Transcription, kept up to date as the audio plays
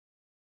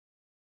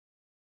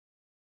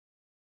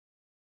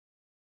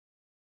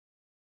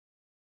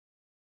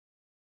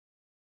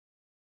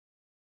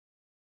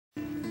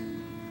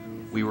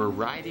We were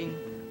riding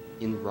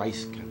in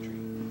rice country.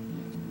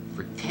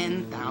 For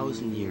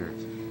 10,000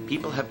 years,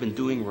 people have been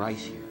doing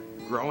rice here,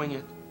 growing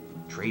it,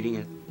 trading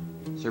it,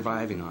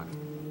 surviving on it.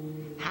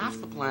 Half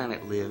the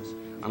planet lives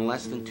on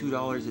less than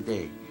 $2 a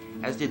day,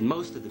 as did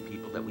most of the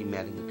people that we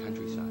met in the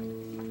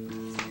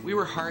countryside. We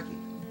were heartened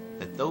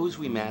that those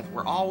we met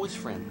were always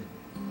friendly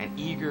and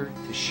eager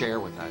to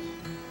share with us.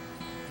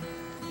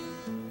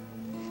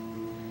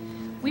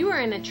 We were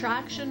an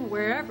attraction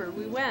wherever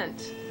we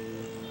went.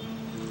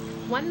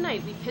 One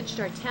night we pitched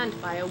our tent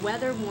by a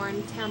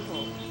weather-worn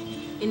temple.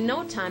 In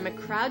no time a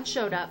crowd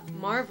showed up,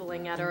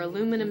 marveling at our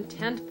aluminum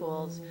tent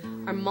poles,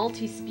 our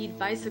multi-speed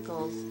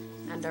bicycles,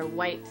 and our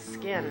white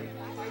skin.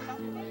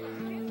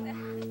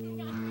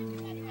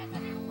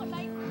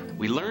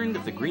 We learned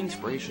of the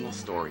greenspirational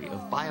story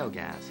of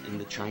biogas in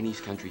the Chinese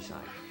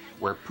countryside,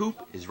 where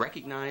poop is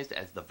recognized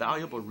as the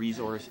valuable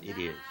resource it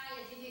is.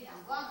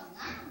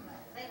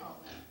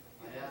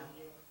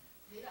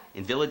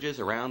 In villages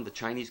around the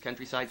Chinese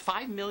countryside,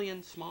 5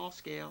 million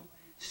small-scale,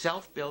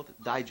 self-built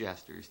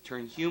digesters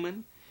turn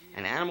human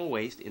and animal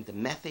waste into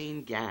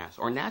methane gas,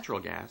 or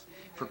natural gas,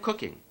 for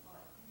cooking,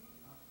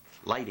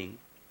 lighting,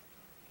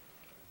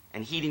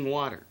 and heating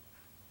water.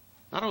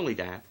 Not only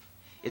that,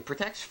 it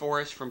protects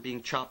forests from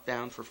being chopped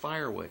down for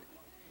firewood,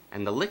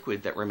 and the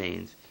liquid that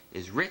remains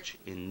is rich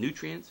in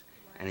nutrients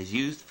and is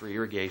used for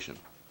irrigation.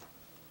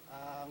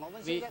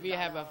 We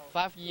have a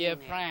 5-year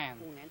plan.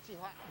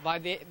 By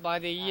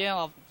the year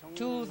of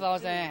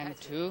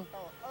 2002,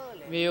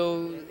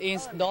 we'll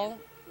install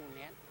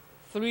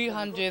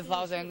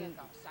 300,000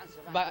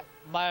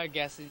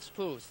 biogas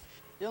pools.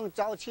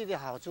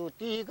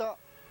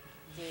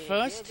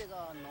 First,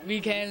 we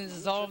can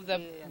solve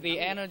the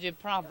energy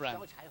problem,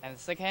 and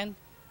second,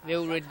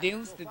 we'll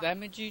reduce the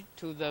damage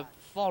to the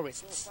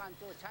forests,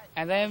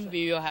 and then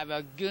we will have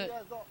a good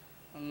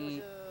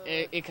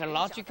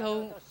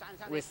ecological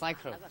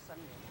recycle.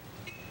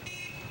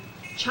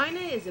 China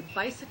is a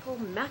bicycle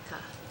mecca,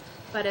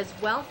 but as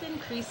wealth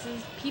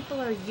increases,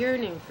 people are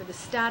yearning for the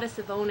status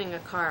of owning a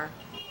car.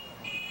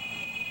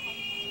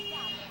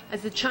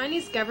 As the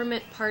Chinese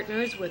government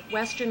partners with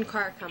Western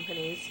car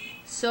companies,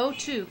 so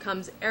too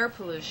comes air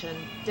pollution,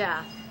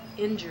 death,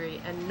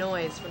 injury, and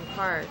noise from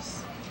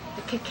cars.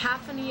 The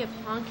cacophony of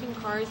honking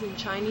cars in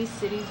Chinese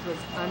cities was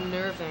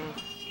unnerving.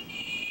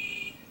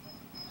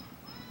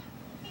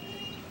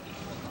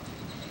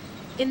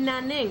 In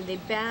Nanning, they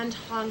banned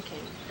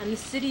honking, and the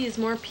city is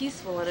more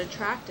peaceful and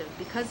attractive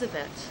because of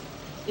it.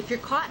 If you're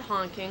caught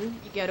honking,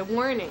 you get a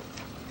warning.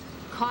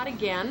 Caught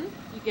again,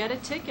 you get a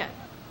ticket.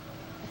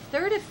 A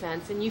third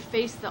offense, and you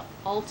face the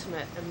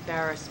ultimate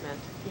embarrassment.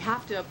 You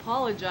have to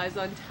apologize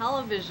on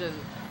television.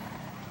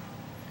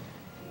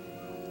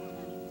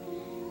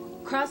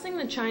 Crossing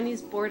the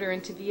Chinese border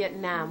into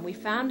Vietnam, we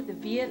found the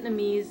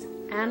Vietnamese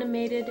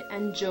animated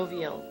and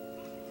jovial.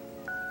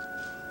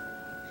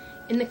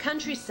 In the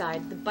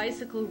countryside, the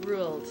bicycle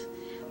ruled,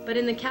 but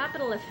in the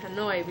capital of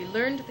Hanoi, we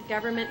learned the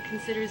government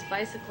considers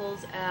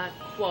bicycles a,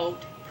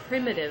 quote,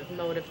 primitive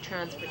mode of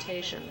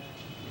transportation.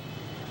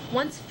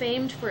 Once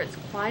famed for its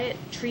quiet,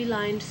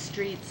 tree-lined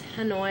streets,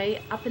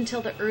 Hanoi, up until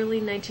the early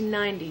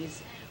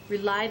 1990s,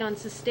 relied on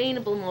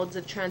sustainable modes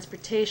of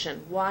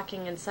transportation,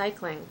 walking and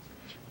cycling.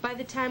 By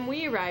the time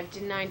we arrived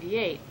in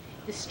 '98,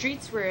 the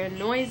streets were a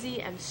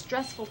noisy and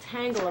stressful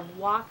tangle of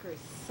walkers,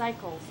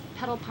 cycles,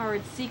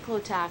 pedal-powered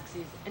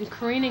cyclo-taxis, and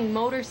careening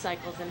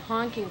motorcycles and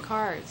honking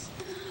cars.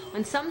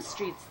 On some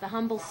streets, the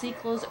humble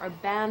cyclos are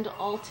banned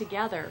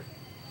altogether.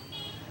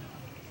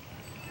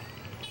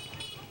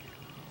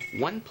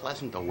 One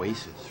pleasant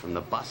oasis from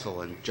the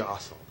bustle and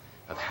jostle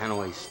of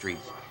Hanoi's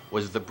streets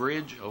was the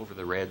bridge over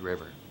the Red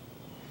River.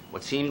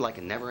 What seemed like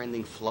a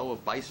never-ending flow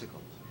of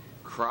bicycles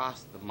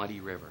crossed the muddy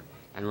river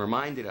and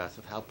reminded us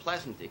of how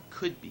pleasant it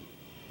could be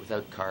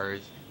without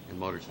cars and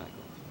motorcycles.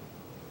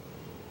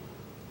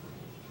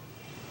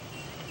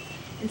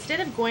 Instead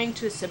of going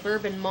to a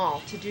suburban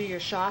mall to do your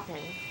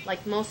shopping,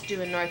 like most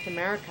do in North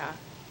America,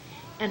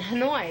 in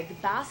Hanoi, the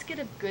basket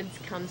of goods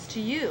comes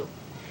to you.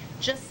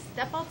 Just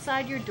step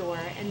outside your door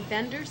and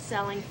vendors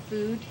selling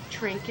food,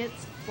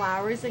 trinkets,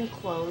 flowers, and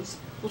clothes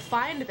will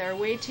find their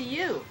way to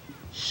you.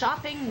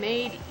 Shopping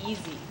made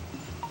easy.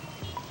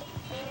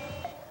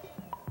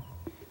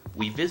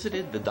 We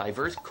visited the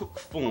diverse Cuc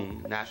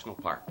Phuong National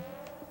Park.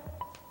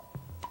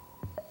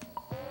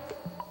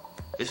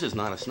 This is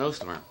not a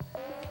snowstorm.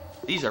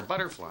 These are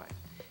butterflies,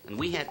 and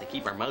we had to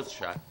keep our mouths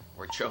shut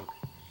or choke.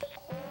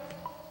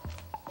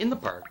 In the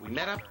park, we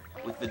met up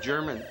with the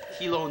German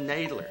Thilo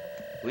Nadler,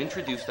 who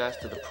introduced us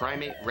to the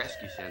primate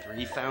rescue center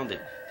he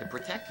founded to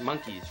protect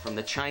monkeys from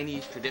the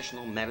Chinese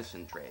traditional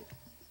medicine trade.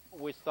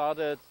 We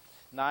started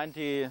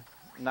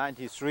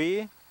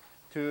 1993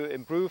 to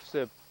improve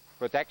the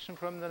protection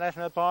from the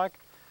national park,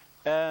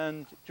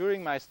 and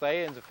during my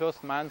stay in the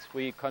first month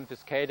we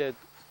confiscated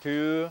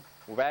 2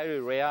 very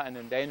rare and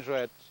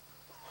endangered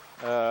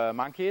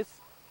monkeys.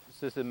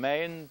 This is the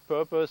main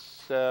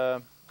purpose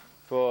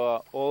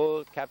for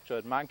all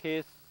captured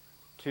monkeys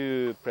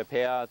to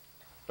prepare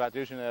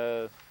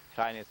traditional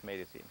Chinese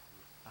medicine.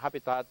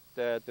 habitat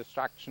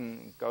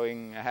destruction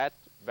going ahead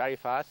very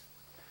fast,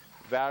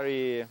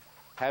 very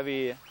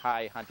heavy,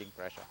 high hunting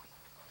pressure.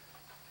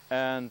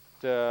 And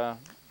the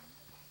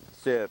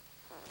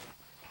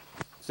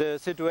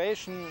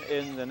situation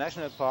in the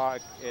national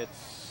park,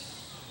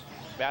 it's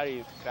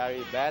very,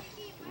 very bad.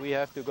 We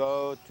have to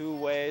go two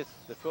ways.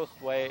 The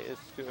first way is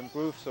to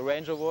improve the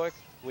ranger work.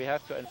 We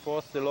have to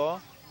enforce the law.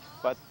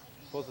 But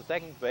for the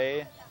second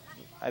way,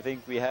 I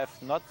think we have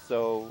not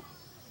so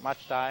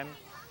much time.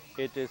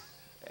 It is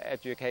an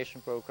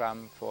education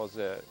program for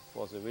the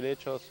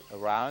villagers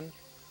around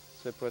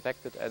the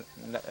protected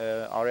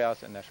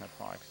areas and national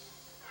parks.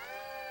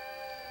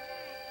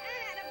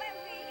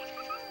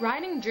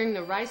 Riding during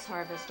the rice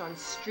harvest on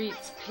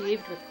streets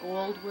paved with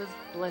gold was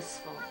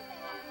blissful.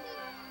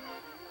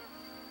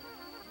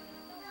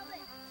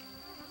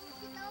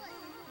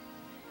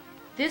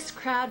 This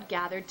crowd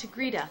gathered to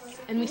greet us,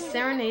 and we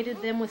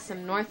serenaded them with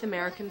some North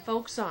American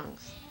folk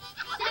songs.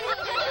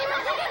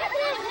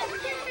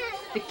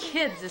 The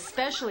kids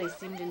especially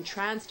seemed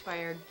entranced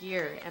by our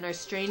gear and our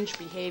strange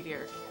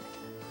behavior.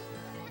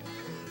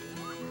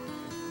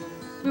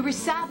 We were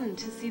saddened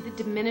to see the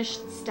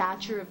diminished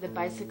stature of the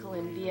bicycle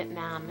in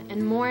Vietnam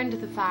and mourned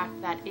the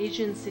fact that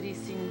Asian cities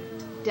seemed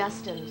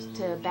destined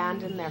to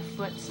abandon their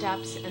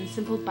footsteps and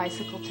simple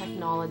bicycle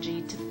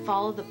technology to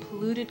follow the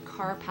polluted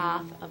car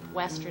path of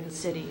Western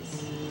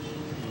cities.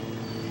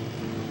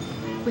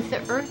 With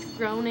the earth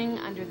groaning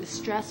under the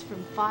stress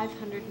from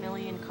 500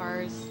 million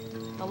cars,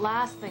 the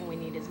last thing we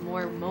need is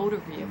more motor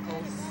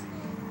vehicles.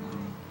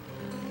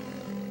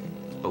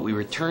 But we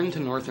returned to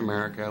North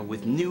America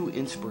with new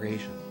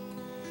inspiration.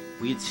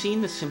 We had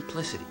seen the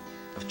simplicity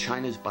of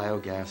China's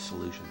biogas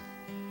solution.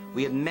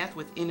 We had met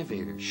with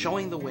innovators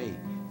showing the way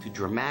to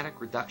dramatic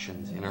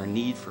reductions in our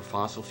need for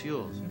fossil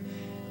fuels.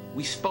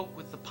 We spoke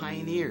with the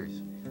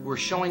pioneers who were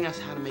showing us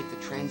how to make the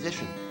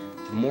transition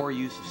to more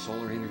use of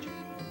solar energy.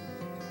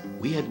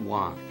 We had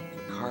walked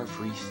the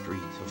car-free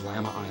streets of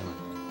Llama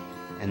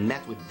Island and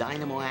met with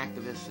dynamo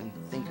activists and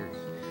thinkers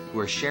who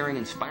are sharing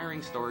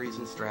inspiring stories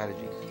and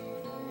strategies.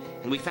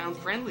 And we found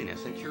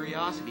friendliness and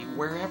curiosity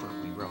wherever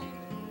we roamed.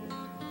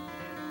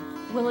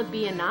 Will it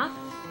be enough,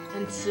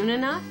 and soon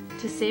enough,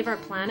 to save our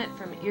planet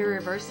from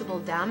irreversible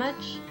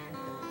damage?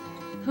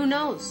 Who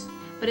knows?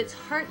 But it's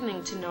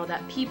heartening to know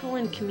that people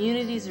in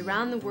communities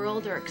around the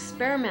world are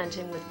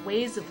experimenting with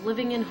ways of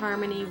living in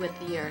harmony with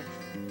the earth.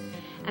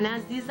 And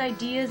as these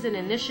ideas and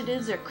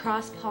initiatives are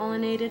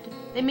cross-pollinated,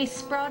 they may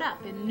sprout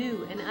up in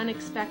new and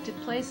unexpected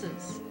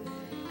places.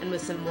 And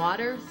with some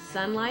water,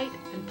 sunlight,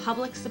 and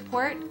public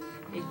support,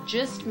 they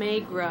just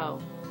may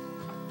grow.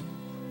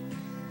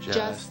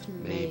 Just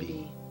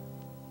maybe.